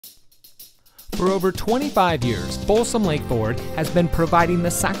For over 25 years, Folsom Lake Ford has been providing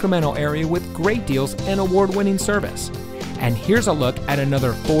the Sacramento area with great deals and award-winning service. And here's a look at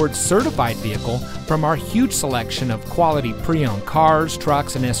another Ford certified vehicle from our huge selection of quality pre-owned cars,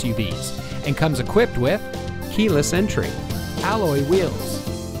 trucks, and SUVs, and comes equipped with keyless entry, alloy wheels,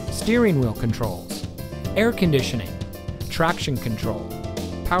 steering wheel controls, air conditioning, traction control,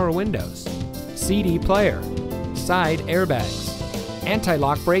 power windows, CD player, side airbags,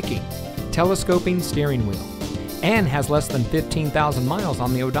 anti-lock braking, telescoping steering wheel, and has less than 15,000 miles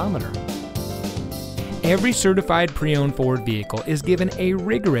on the odometer. Every certified pre-owned Ford vehicle is given a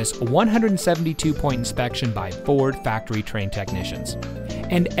rigorous 172-point inspection by Ford factory-trained technicians.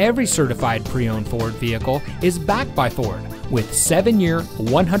 And every certified pre-owned Ford vehicle is backed by Ford with 7-year,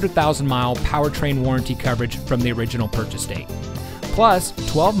 100,000-mile powertrain warranty coverage from the original purchase date. Plus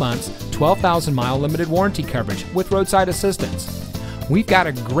 12 months, 12,000-mile limited warranty coverage with roadside assistance. We've got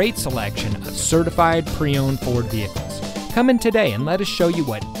a great selection of certified pre-owned Ford vehicles. Come in today and let us show you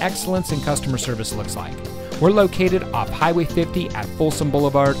what excellence in customer service looks like. We're located off Highway 50 at Folsom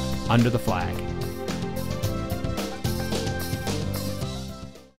Boulevard under the flag.